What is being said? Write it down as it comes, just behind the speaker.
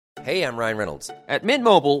Hey, I'm Ryan Reynolds. At Mint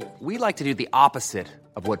Mobile, we like to do the opposite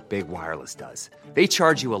of what Big Wireless does. They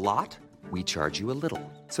charge you a lot, we charge you a little.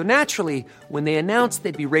 So naturally, when they announced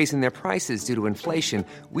they'd be raising their prices due to inflation,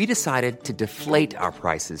 we decided to deflate our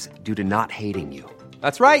prices due to not hating you.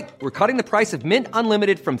 That's right. We're cutting the price of Mint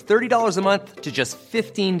Unlimited from $30 a month to just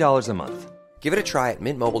 $15 a month. Give it a try at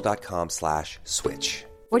mintmobile.com/switch.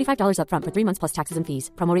 $45 up front for 3 months plus taxes and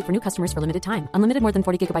fees. Promo rate for new customers for limited time. Unlimited more than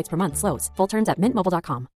 40 gigabytes per month. Slows full terms at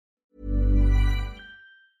mintmobile.com.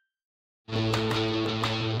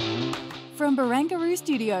 From Barangaroo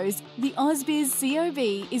Studios, the AusBiz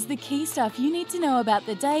COB is the key stuff you need to know about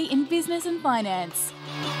the day in business and finance.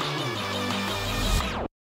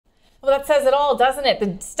 Well, that says it all, doesn't it?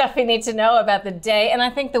 The stuff we need to know about the day, and I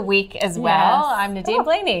think the week as well. Yes. I'm Nadine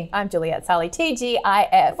Blaney. I'm Juliette Sully,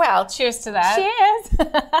 TGIF. Well, cheers to that. Cheers.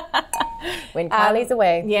 When Kylie's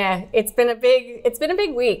away. Yeah, it's been a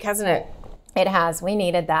big week, hasn't it? It has. We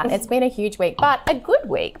needed that. It's been a huge week, but a good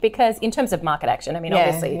week because in terms of market action, I mean,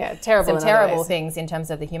 obviously terrible some terrible things in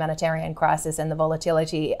terms of the humanitarian crisis and the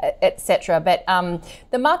volatility, etc. But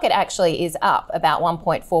the market actually is up about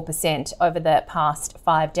 1.4% over the past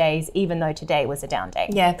 5 days, even though today was a down day.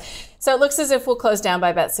 Yeah. So it looks as if we'll close down by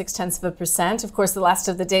about 0.6%. Of course, the last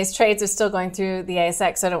of the day's trades are still going through the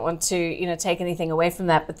ASX. So I don't want to, take anything away from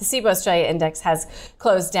that. But the COB Australia Index has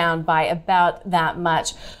closed down by about that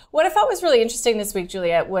much. What I thought was really interesting this week,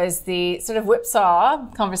 Juliette, was the sort of whipsaw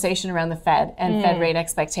conversation around the Fed and Fed rate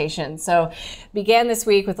expectations. So began this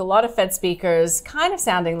week with a lot of Fed speakers kind of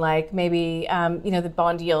sounding like maybe, the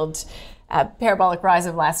bond yield parabolic rise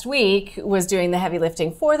of last week was doing the heavy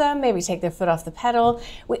lifting for them, maybe take their foot off the pedal.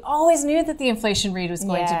 We always knew that the inflation read was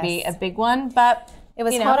going to be a big one, but it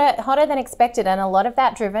was hotter than expected, and a lot of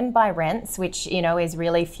that driven by rents, which, is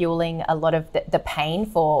really fueling a lot of the pain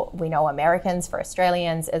for, we know, Americans, for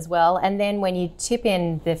Australians as well. And then when you tip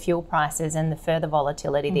in the fuel prices and the further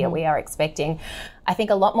volatility that we are expecting, I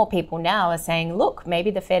think a lot more people now are saying, look,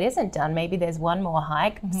 maybe the Fed isn't done. Maybe there's one more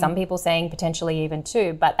hike. Some people saying potentially even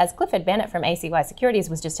two. But as Clifford Bennett from ACY Securities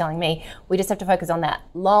was just telling me, we just have to focus on that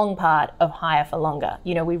long part of higher for longer.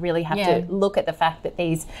 We really have to look at the fact that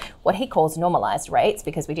these, what he calls normalized rates,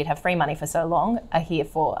 because we did have free money for so long, are here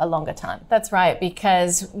for a longer time. That's right,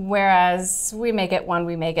 because whereas we may get one,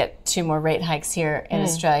 we may get two more rate hikes here in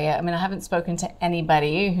Australia. I mean, I haven't spoken to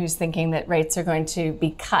anybody who's thinking that rates are going to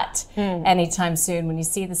be cut anytime soon. When you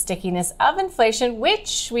see the stickiness of inflation,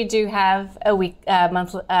 which we do have a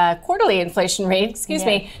quarterly inflation rate,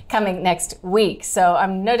 coming next week. So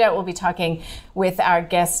no doubt we'll be talking with our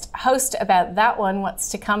guest host about that one, what's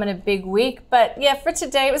to come in a big week. But yeah, for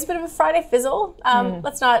today, it was a bit of a Friday fizzle.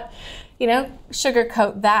 Let's not,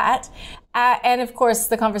 sugarcoat that. And of course,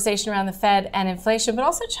 the conversation around the Fed and inflation, but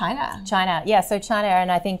also China. So China, and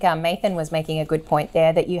I think Nathan was making a good point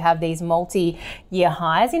there, that you have these multi-year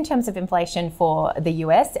highs in terms of inflation for the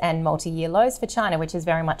US and multi-year lows for China, which is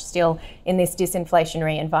very much still in this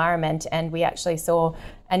disinflationary environment. And we actually saw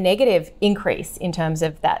a negative increase in terms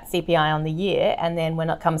of that CPI on the year. And then when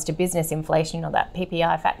it comes to business inflation, or that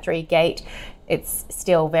PPI factory gate, it's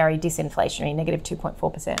still very disinflationary, negative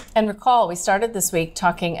 2.4%. And recall, we started this week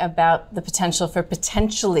talking about the potential for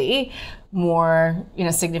potentially more,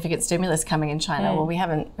 significant stimulus coming in China. Well, we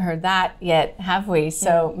haven't heard that yet, have we?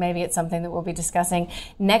 So maybe it's something that we'll be discussing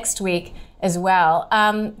next week as well.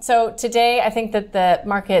 So today, I think that the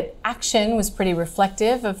market action was pretty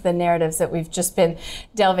reflective of the narratives that we've just been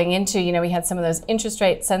delving into. We had some of those interest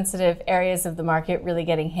rate sensitive areas of the market really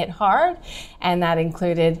getting hit hard, and that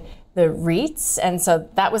included the REITs. And so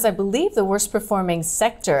that was, I believe, the worst performing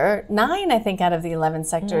sector. 9, I think, out of the 11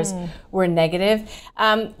 sectors were negative.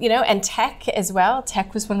 And tech as well.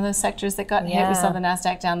 Tech was one of those sectors that got hit. We saw the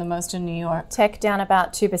NASDAQ down the most in New York. Tech down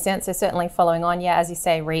about 2%. So certainly following on, as you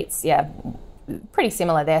say, REITs, pretty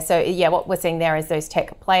similar there. So what we're seeing there is those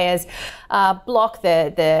tech players. Block,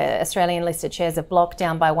 the Australian listed shares of Block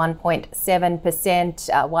down by 1.7%,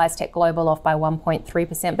 WiseTech Global off by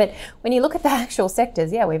 1.3%. But when you look at the actual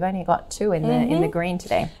sectors, we've only got 2 in the green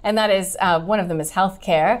today. And that is, one of them is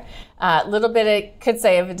healthcare. A little bit, I could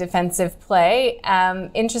say, of a defensive play.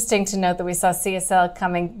 Interesting to note that we saw CSL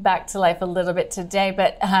coming back to life a little bit today,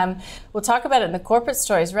 but we'll talk about it in the corporate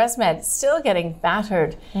stories. ResMed still getting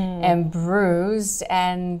battered and bruised.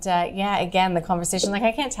 And again, the conversation,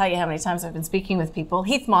 I can't tell you how many times I've been speaking with people.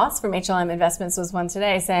 Heath Moss from HLM Investments was one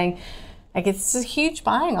today saying, it's a huge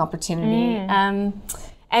buying opportunity.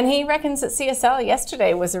 And he reckons that CSL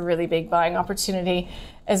yesterday was a really big buying opportunity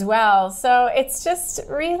as well. So it's just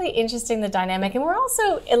really interesting, the dynamic. And we're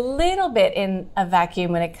also a little bit in a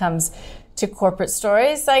vacuum when it comes to corporate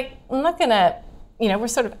stories. I'm not going to, we're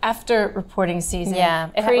sort of after reporting season. Yeah,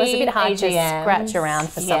 it was a bit hard to AGMs. scratch around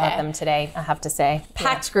for some of them today, I have to say.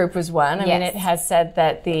 Pact Group was one. I mean, it has said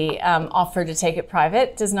that the offer to take it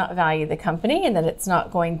private does not value the company and that it's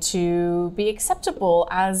not going to be acceptable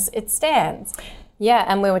as it stands. Yeah,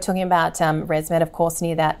 and we were talking about ResMed, of course,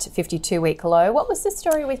 near that 52-week low. What was the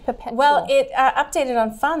story with Perpetual? Well, it updated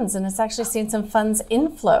on funds, and it's actually seen some funds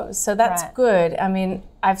inflows, so that's good. I mean,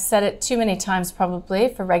 I've said it too many times probably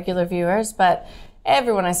for regular viewers, but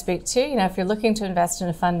everyone I speak to, if you're looking to invest in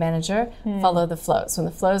a fund manager, follow the flows. When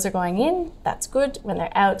the flows are going in, that's good. When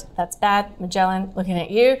they're out, that's bad. Magellan, looking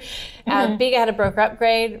at you. Bega had a broker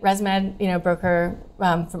upgrade. ResMed, broker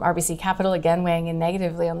from RBC Capital, again weighing in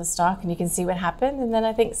negatively on the stock, and you can see what happened. And then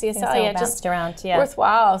I think CSL, just around,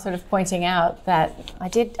 worthwhile sort of pointing out that I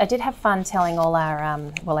did have fun telling all our,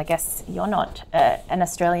 well, I guess you're not an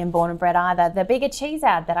Australian born and bred either, the Bega cheese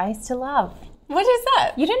ad that I used to love. What is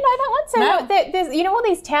that? You didn't know that one? So there's, all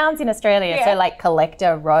these towns in Australia, so like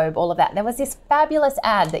Collector, Robe, all of that. There was this fabulous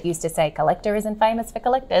ad that used to say Collector isn't famous for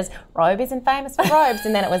collectors, Robe isn't famous for robes,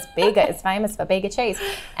 and then it was Bega is famous for Bega cheese.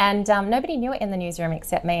 And nobody knew it in the newsroom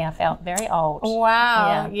except me. I felt very old.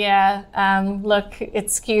 Wow. Yeah. Look, it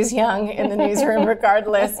skews young in the newsroom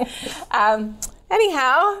regardless.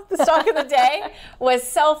 Anyhow, the stock of the day was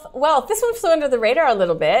Self-Wealth. This one flew under the radar a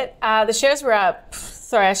little bit. The shares were up,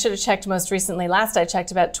 I should have checked most recently. Last I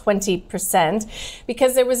checked, about 20%,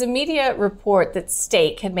 because there was a media report that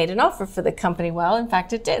Stake had made an offer for the company. Well, in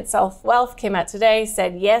fact, it did. Self-Wealth came out today,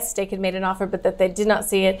 said yes, Stake had made an offer, but that they did not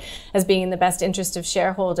see it as being in the best interest of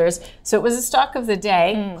shareholders. So it was a stock of the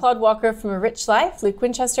day. Claude Walker from A Rich Life, Luke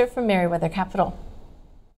Winchester from Merriweather Capital.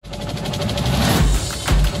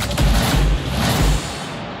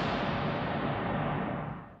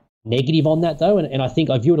 Negative on that though, and I think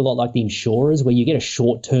I view it a lot like the insurers, where you get a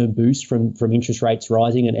short-term boost from interest rates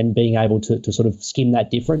rising and being able to sort of skim that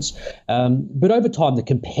difference. But over time, the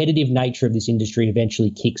competitive nature of this industry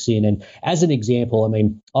eventually kicks in. And as an example, I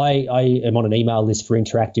mean, I am on an email list for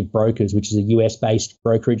Interactive Brokers, which is a US-based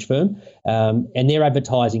brokerage firm, and they're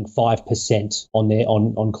advertising 5%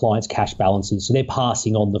 on clients' cash balances. So they're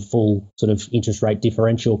passing on the full sort of interest rate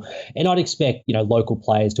differential. And I'd expect local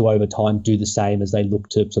players to over time do the same as they look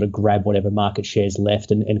to sort of grab whatever market shares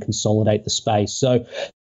left and consolidate the space. So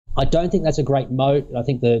I don't think that's a great moat. I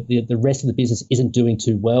think the rest of the business isn't doing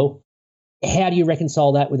too well. How do you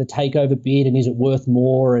reconcile that with a takeover bid, and is it worth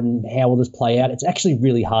more, and how will this play out? It's actually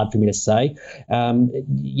really hard for me to say.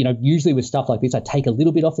 Usually with stuff like this, I take a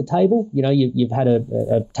little bit off the table. You've had a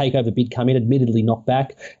takeover bid come in, admittedly knocked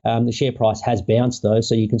back. The share price has bounced though,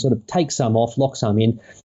 so you can sort of take some off, lock some in,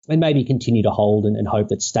 and maybe continue to hold and hope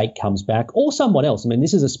that Stake comes back or someone else. I mean,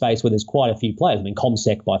 this is a space where there's quite a few players. I mean,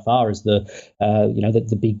 ComSec by far is the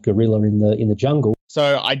big gorilla in the jungle.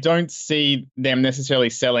 So I don't see them necessarily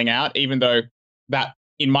selling out, even though that,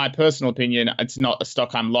 in my personal opinion, it's not a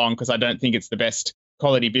stock I'm long, because I don't think it's the best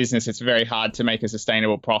quality business. It's very hard to make a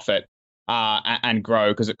sustainable profit and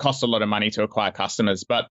grow, because it costs a lot of money to acquire customers.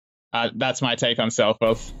 But that's my take on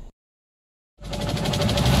Self-Wealth.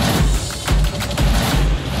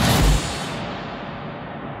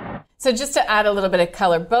 So just to add a little bit of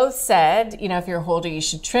color, both said, if you're a holder, you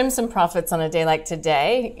should trim some profits on a day like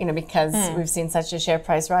today, because we've seen such a share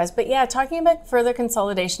price rise. But yeah, talking about further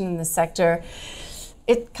consolidation in the sector,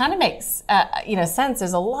 it kind of makes, sense.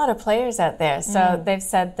 There's a lot of players out there. So they've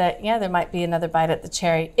said that, there might be another bite at the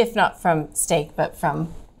cherry, if not from Stake, but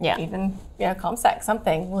from even, ComSec,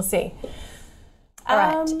 something. We'll see. All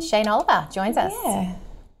right, Shane Oliver joins us. Yeah.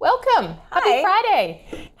 Welcome. Happy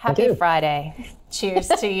Friday. Happy Friday. Cheers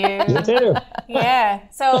to you. You too. Yeah.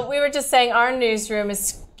 So we were just saying our newsroom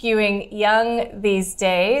is skewing young these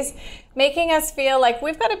days, making us feel like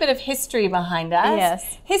we've got a bit of history behind us.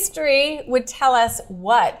 Yes. History would tell us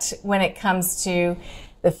what when it comes to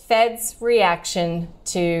the Fed's reaction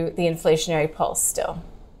to the inflationary pulse still?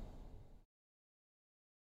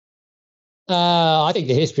 I think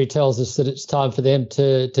the history tells us that it's time for them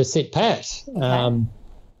to sit pat. Okay.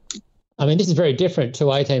 This is very different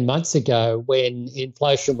to 18 months ago, when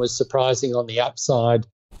inflation was surprising on the upside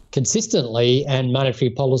consistently and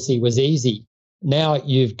monetary policy was easy. Now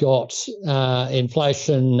you've got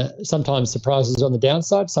inflation sometimes surprises on the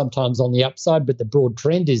downside, sometimes on the upside, but the broad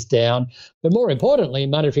trend is down. But more importantly,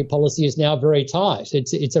 monetary policy is now very tight.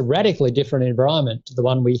 It's a radically different environment to the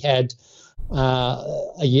one we had a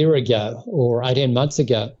year ago or 18 months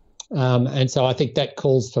ago. And so I think that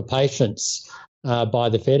calls for patience by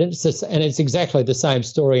the Fed. And it's exactly the same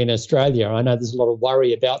story in Australia. I know there's a lot of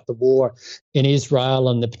worry about the war in Israel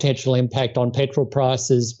and the potential impact on petrol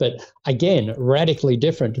prices, but again, radically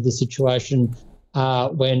different to the situation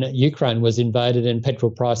when Ukraine was invaded and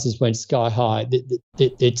petrol prices went sky high.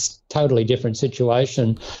 It's totally different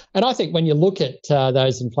situation. And I think when you look at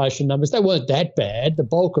those inflation numbers, they weren't that bad. The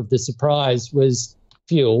bulk of the surprise was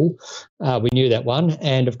fuel. We knew that one.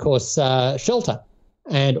 And, of course, shelter.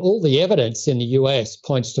 And all the evidence in the US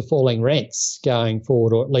points to falling rents going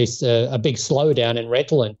forward, or at least a big slowdown in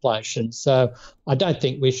rental inflation. So I don't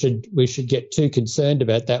think we should get too concerned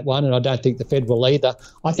about that one, and I don't think the Fed will either.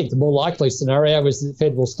 I think the more likely scenario is that the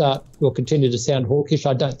Fed will continue to sound hawkish.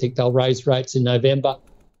 I don't think they'll raise rates in November,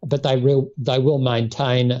 but they will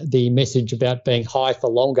maintain the message about being high for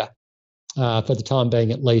longer, for the time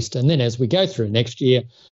being at least. And then as we go through next year,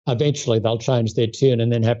 eventually they'll change their tune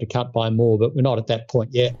and then have to cut by more, but we're not at that point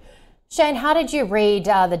yet. Shane, how did you read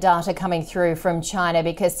the data coming through from China?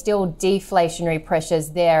 Because still deflationary pressures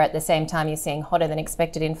there at the same time you're seeing hotter than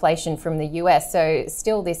expected inflation from the US. So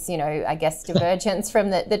still this, I guess, divergence from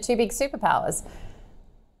the two big superpowers.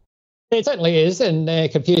 It certainly is, and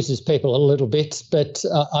confuses people a little bit, but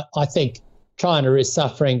I think China is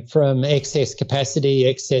suffering from excess capacity,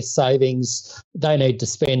 excess savings. They need to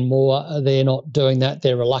spend more. They're not doing that.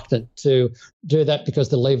 They're reluctant to do that because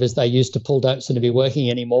the levers they used to pull don't seem to be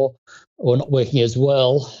working anymore, or not working as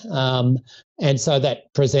well. And so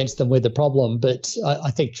that presents them with a problem. But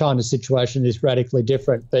I think China's situation is radically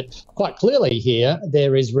different. But quite clearly here,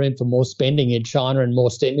 there is room for more spending in China and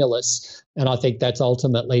more stimulus. And I think that's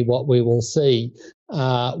ultimately what we will see.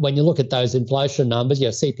 When you look at those inflation numbers,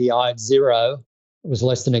 CPI at 0 was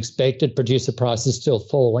less than expected. Producer prices still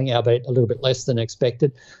falling, albeit a little bit less than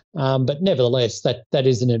expected. But nevertheless, that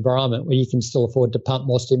is an environment where you can still afford to pump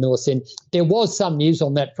more stimulus in. There was some news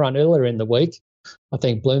on that front earlier in the week. I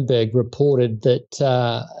think Bloomberg reported that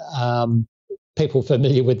people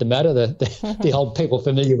familiar with the matter, the old people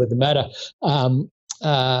familiar with the matter,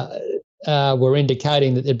 were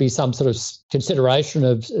indicating that there'd be some sort of consideration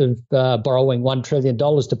of borrowing $1 trillion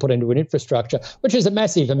to put into an infrastructure, which is a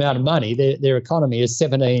massive amount of money. Their economy is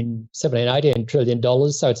 $18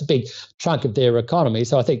 trillion, so it's a big chunk of their economy.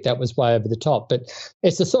 So I think that was way over the top. But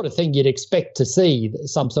it's the sort of thing you'd expect to see,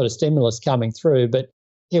 some sort of stimulus coming through. But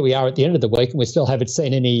here we are at the end of the week and we still haven't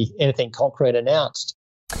seen anything concrete announced.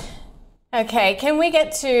 Okay, can we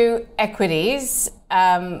get to equities?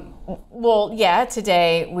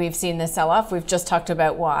 Today we've seen the sell-off. We've just talked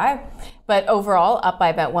about why. But overall, up by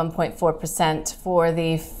about 1.4% for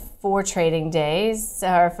the 4 trading days,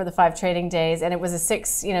 or for the 5 trading days. And it was a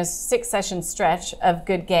 6-session stretch of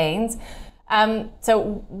good gains.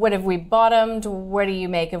 So what have we bottomed? What do you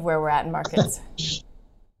make of where we're at in markets?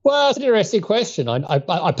 Well, it's an interesting question.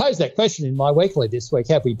 I posed that question in my weekly this week.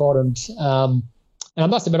 Have we bottomed? And I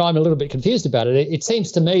must admit, I'm a little bit confused about it. It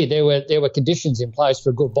seems to me there were conditions in place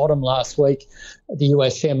for a good bottom last week. The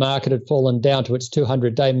US share market had fallen down to its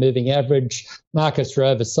 200-day moving average. Markets were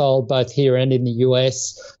oversold both here and in the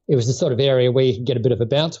US. It was the sort of area where you can get a bit of a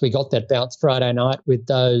bounce. We got that bounce Friday night with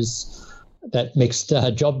those mixed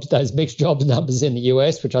jobs numbers in the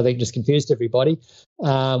US, which I think just confused everybody.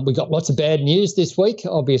 We got lots of bad news this week,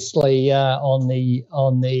 obviously, on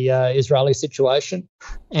the Israeli situation,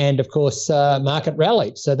 and of course market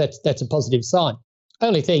rallied. So that's a positive sign.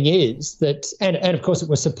 Only thing is that, and of course it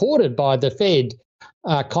was supported by the Fed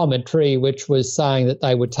commentary, which was saying that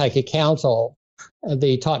they would take account of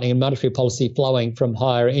the tightening of monetary policy flowing from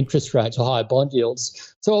higher interest rates or higher bond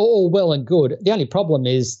yields. So all well and good. The only problem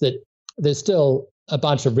is that there's still a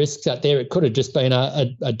bunch of risks out there. It could have just been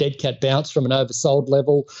a dead cat bounce from an oversold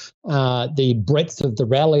level. The breadth of the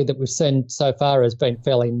rally that we've seen so far has been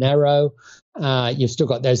fairly narrow. You've still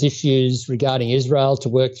got those issues regarding Israel to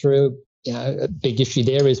work through. A big issue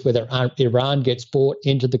there is whether Iran gets brought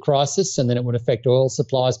into the crisis, and then it would affect oil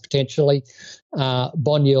supplies potentially.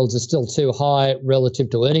 Bond yields are still too high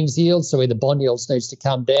relative to earnings yields, so either bond yields needs to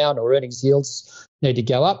come down or earnings yields need to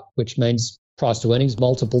go up, which means price to earnings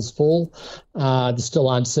multiples fall. There's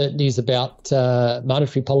still uncertainties about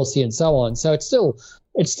monetary policy and so on. So it's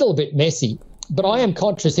still a bit messy. But I am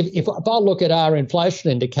conscious, if I look at our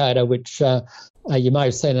inflation indicator, which you may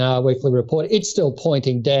have seen in our weekly report, it's still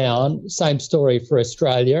pointing down. Same story for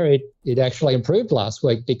Australia. It actually improved last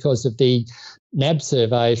week because of the NAB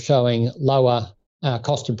survey showing lower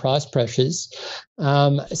cost and price pressures.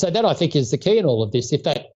 So that, I think, is the key in all of this. If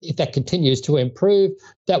that continues to improve,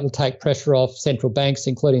 that will take pressure off central banks,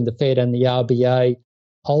 including the Fed and the RBA,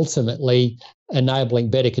 ultimately enabling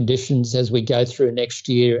better conditions as we go through next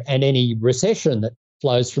year, and any recession that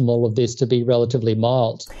flows from all of this to be relatively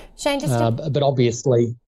mild. Shane, but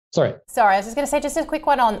obviously, Sorry, I was just going to say just a quick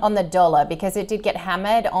one on the dollar, because it did get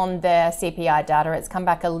hammered on the CPI data. It's come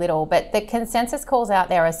back a little, but the consensus calls out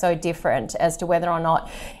there are so different as to whether or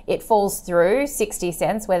not it falls through 60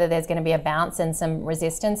 cents, whether there's going to be a bounce and some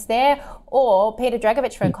resistance there. Or Peter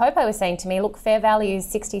Dragovich from COPA was saying to me, look, fair value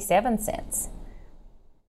is 67 cents.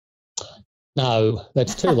 No,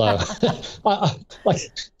 that's too low.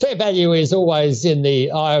 Fair value is always in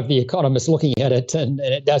the eye of the economist looking at it, and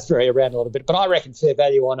it does vary around a little bit. But I reckon fair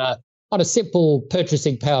value on a simple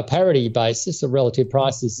purchasing power parity basis, the relative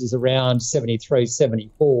prices is around 73,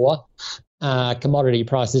 74. Commodity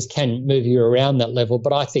prices can move you around that level,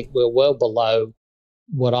 but I think we're well below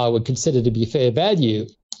what I would consider to be fair value.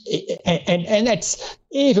 And that's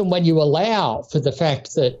even when you allow for the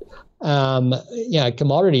fact that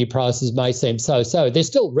commodity prices may seem so. They're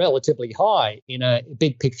still relatively high in a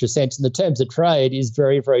big picture sense, and the terms of trade is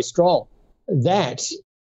very, very strong. That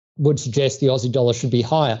would suggest the Aussie dollar should be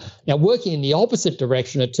higher. Now, working in the opposite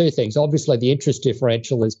direction are two things. Obviously, the interest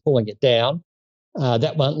differential is pulling it down.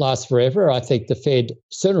 That won't last forever. I think the Fed,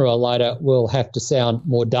 sooner or later, will have to sound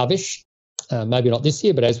more dovish. Maybe not this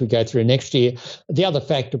year, but as we go through next year. The other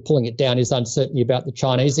factor pulling it down is uncertainty about the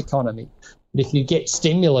Chinese economy. But if you get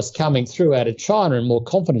stimulus coming through out of China and more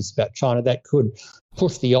confidence about China, that could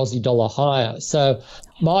push the Aussie dollar higher. So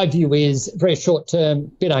my view is very short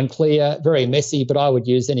term, bit unclear, very messy, but I would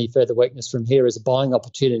use any further weakness from here as a buying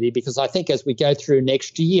opportunity, because I think as we go through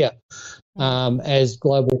next year, as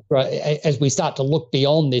we start to look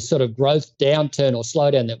beyond this sort of growth downturn or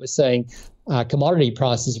slowdown that we're seeing, commodity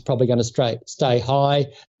prices are probably going to stay high.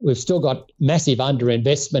 We've still got massive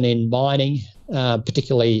underinvestment in mining,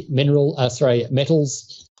 particularly metals,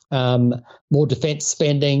 more defence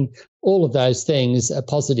spending. All of those things are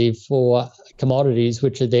positive for commodities,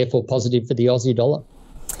 which are therefore positive for the Aussie dollar.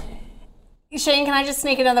 Shane, can I just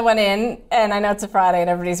sneak another one in? And I know it's a Friday and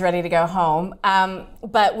everybody's ready to go home.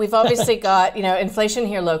 But we've obviously got, inflation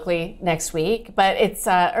here locally next week, but it's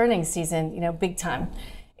earnings season, big time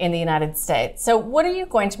in the United States. So what are you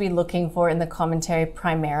going to be looking for in the commentary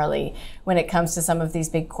primarily when it comes to some of these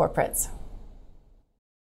big corporates?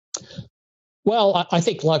 Well, I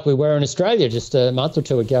think like we were in Australia just a month or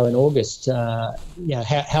two ago in August, how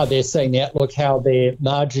they're seeing the outlook, how their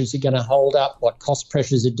margins are going to hold up, what cost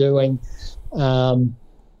pressures are doing,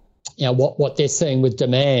 what they're seeing with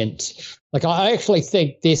demand. Like, I actually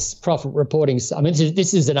think this profit reporting,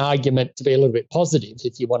 this is an argument to be a little bit positive,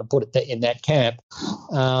 if you want to put it in that camp,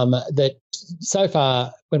 that so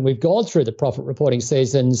far when we've gone through the profit reporting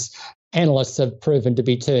seasons, analysts have proven to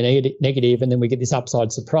be too negative, and then we get this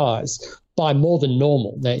upside surprise by more than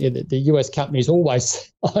normal. The US companies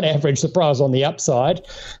always, on average, surprise on the upside.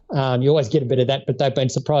 You always get a bit of that, but they've been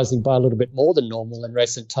surprising by a little bit more than normal in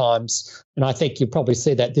recent times. And I think you'll probably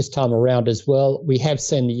see that this time around as well. We have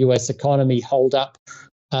seen the US economy hold up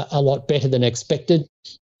a lot better than expected,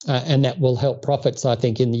 and that will help profits, I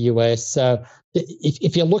think, in the US. So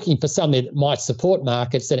if you're looking for something that might support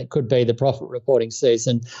markets, then it could be the profit reporting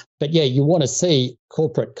season. But yeah, you want to see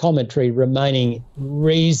corporate commentary remaining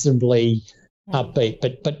reasonably upbeat,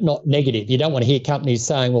 but not negative. You don't want to hear companies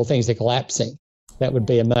saying, well, things are collapsing. That would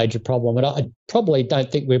be a major problem. And I probably don't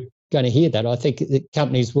think we're going to hear that. I think that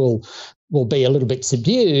companies will be a little bit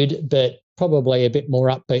subdued, but probably a bit more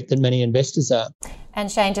upbeat than many investors are. And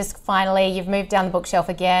Shane, just finally, you've moved down the bookshelf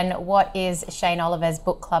again. What is Shane Oliver's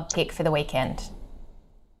book club pick for the weekend?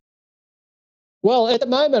 Well, at the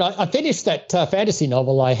moment, I finished that fantasy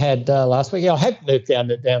novel I had last week. I have moved down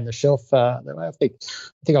the shelf. I think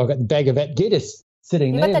I've got the bag of that Guinness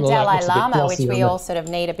sitting there. You've got the Dalai Lama, which we all sort of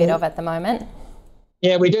need a bit of at the moment.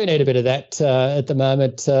 Yeah, we do need a bit of that at the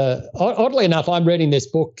moment. Oddly enough, I'm reading this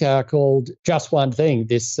book called Just One Thing.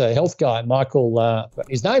 This health guy, Michael, got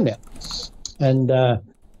his name now. And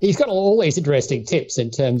he's got all these interesting tips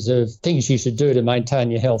in terms of things you should do to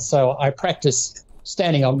maintain your health. So I practice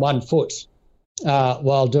standing on one foot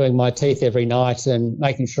while doing my teeth every night and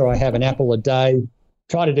making sure I have an apple a day.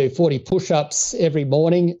 Try to do 40 push-ups every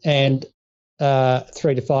morning and 3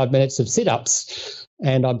 to 5 minutes of sit-ups.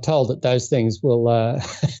 And I'm told that those things will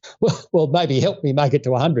maybe help me make it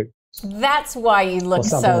to 100. That's why you look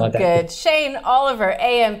so like good. Shane Oliver,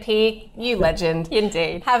 AMP, you legend.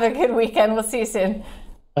 Indeed. Have a good weekend. We'll see you soon.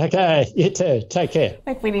 Okay, you too. Take care.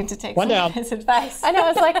 I think we need to take some of his advice. I know. I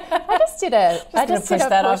was like, I just did a push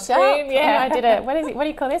up. Yeah, I did a what do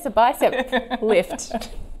you call this? A bicep lift.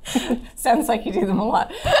 Sounds like you do them a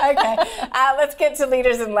lot. Okay, let's get to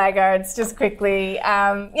leaders and laggards just quickly.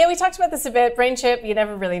 We talked about this a bit. Brain chip, you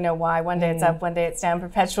never really know why. One day it's up, one day it's down.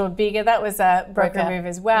 Perpetual Bega, that was a broker move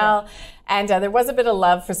as well. Yeah. And there was a bit of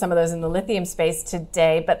love for some of those in the lithium space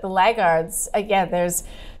today. But the laggards, there's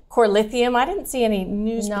Core Lithium, I didn't see any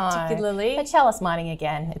news particularly. But Chalice Mining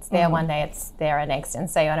again, it's there one day, it's there next, and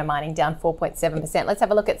Sayona Mining down 4.7%. Let's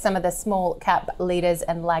have a look at some of the small cap leaders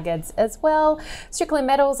and laggards as well. Strickland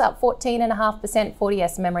Metals up 14.5%,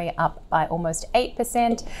 40S Memory up by almost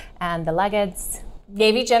 8%, and the laggards.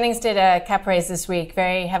 Davy Jennings did a cap raise this week,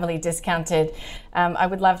 very heavily discounted. I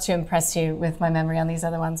would love to impress you with my memory on these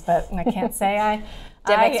other ones, but I can't say I...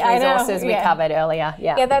 Devex Resources we covered earlier.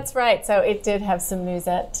 Yeah, that's right. So it did have some news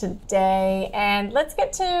out today. And let's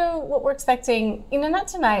get to what we're expecting, not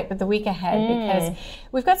tonight, but the week ahead, because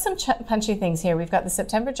we've got some punchy things here. We've got the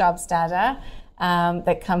September jobs data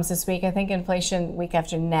that comes this week. I think inflation week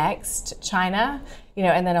after next, China,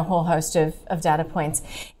 and then a whole host of data points.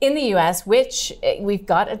 In the US, which we've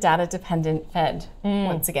got a data-dependent Fed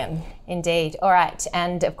once again. Indeed. All right.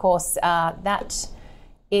 And of course, that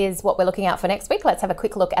is what we're looking out for next week. Let's have a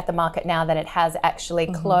quick look at the market now that it has actually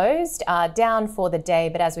closed. Down for the day,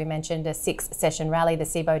 but as we mentioned, a 6-session rally. The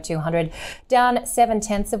CBO 200 down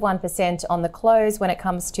 0.7% on the close. When it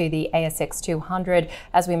comes to the ASX 200,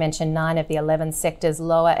 as we mentioned, 9 of the 11 sectors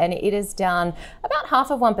lower, and it is down about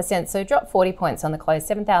 0.5%, so dropped 40 points on the close,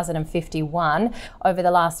 7,051. Over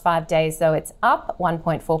the last 5 days, though, it's up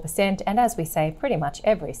 1.4%, and as we say, pretty much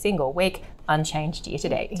every single week, unchanged year to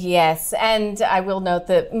date. Yes, and I will note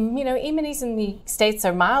that, E-minis in the States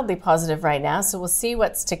are mildly positive right now, so we'll see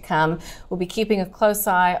what's to come. We'll be keeping a close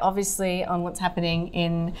eye, obviously, on what's happening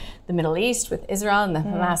in the Middle East with Israel and the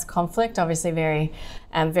Hamas conflict. Obviously, very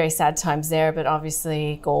sad times there, but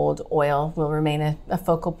obviously gold, oil will remain a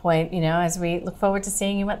focal point, as we look forward to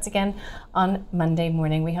seeing you once again on Monday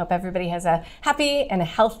morning. We hope everybody has a happy and a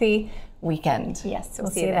healthy weekend. Yes,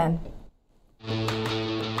 we'll see you then.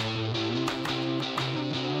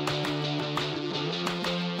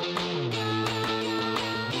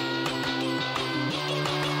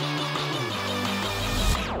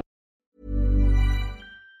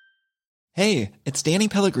 Hey, it's Danny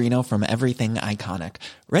Pellegrino from Everything Iconic.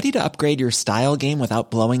 Ready to upgrade your style game without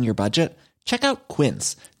blowing your budget? Check out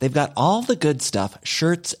Quince. They've got all the good stuff,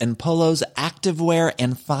 shirts and polos, activewear,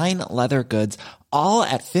 and fine leather goods, all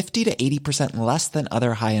at 50 to 80% less than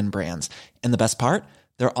other high-end brands. And the best part?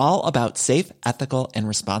 They're all about safe, ethical, and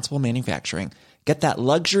responsible manufacturing. Get that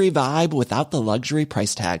luxury vibe without the luxury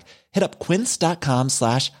price tag. Hit up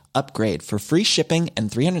quince.com/upgrade for free shipping and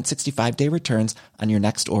 365-day returns on your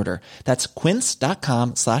next order. That's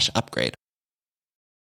quince.com/upgrade.